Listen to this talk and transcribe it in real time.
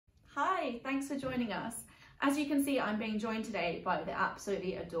Hi, thanks for joining us. As you can see, I'm being joined today by the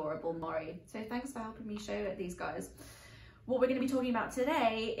absolutely adorable Maury. So thanks for helping me show these guys. What we're going to be talking about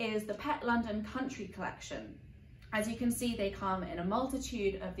today is the PetLondon Country Collection. As you can see, they come in a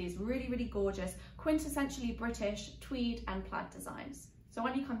multitude of these really gorgeous, quintessentially British tweed and plaid designs. So why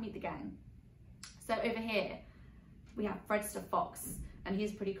don't you come meet the gang? So over here, we have FREDSTER Fox, and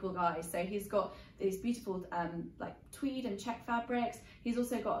he's a pretty cool guy. So he's got these beautiful like tweed and check fabrics. He's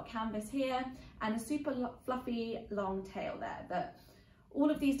also got a canvas here and a super fluffy long tail there. That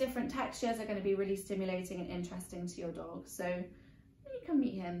all of these different textures are going to be really stimulating and interesting to your dog. So you can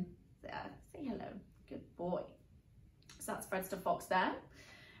meet him there. Say hello. Good boy. So that's FREDSTER Fox there.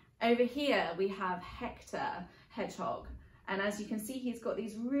 Over here we have HECTOR Hedgehog. And as you can see, he's got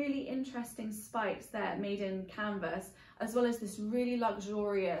these really interesting spikes there made in canvas, as well as this really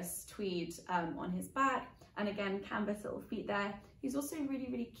luxurious tweed on his back. And again, canvas little feet there. He's also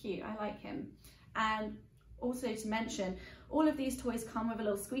really cute. I like him. And also to mention, all of these toys come with a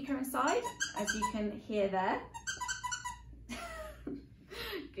little squeaker inside, as you can hear there.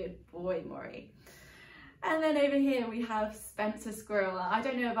 Good boy, Maury. And then over here we have Spencer Squirrel. I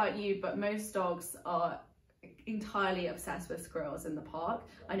don't know about you, but most dogs are entirely obsessed with squirrels in the park.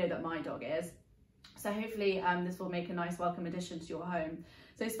 I know that my dog is. So hopefully this will make a nice welcome addition to your home.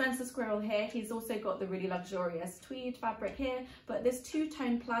 So Spencer Squirrel here, he's also got the really luxurious tweed fabric here, but this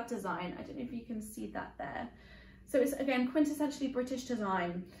two-tone plaid design, I don't know if you can see that there. So it's again quintessentially British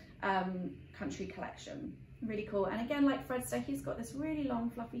design, country collection. Really cool. And again, like FREDSTER, he's got this really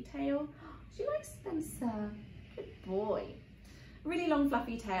long fluffy tail. Do you like Spencer? Good boy. Really long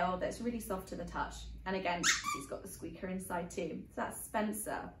fluffy tail that's really soft to the touch. And again, he's got the squeaker inside too. So that's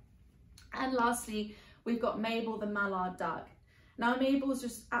Spencer. And lastly, we've got Mabel the mallard duck. Now Mabel is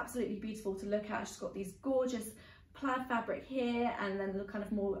just absolutely beautiful to look at. She's got these gorgeous plaid fabric here and then the kind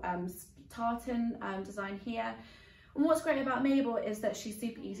of more tartan design here. And what's great about Mabel is that she's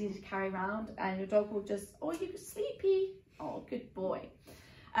super easy to carry around and your dog will just, oh, you're sleepy. Oh, good boy.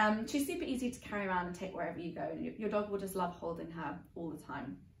 She's super easy to carry around and take wherever you go. Your dog will just love holding her all the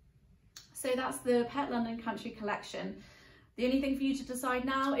time. So that's the PetLondon Country Collection. The only thing for you to decide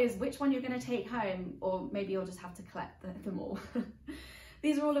now is which one you're going to take home, or maybe you'll just have to collect them all.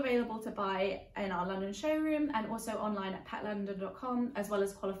 These are all available to buy in our London showroom and also online at petlondon.com, as well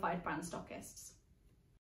as qualified brand stockists.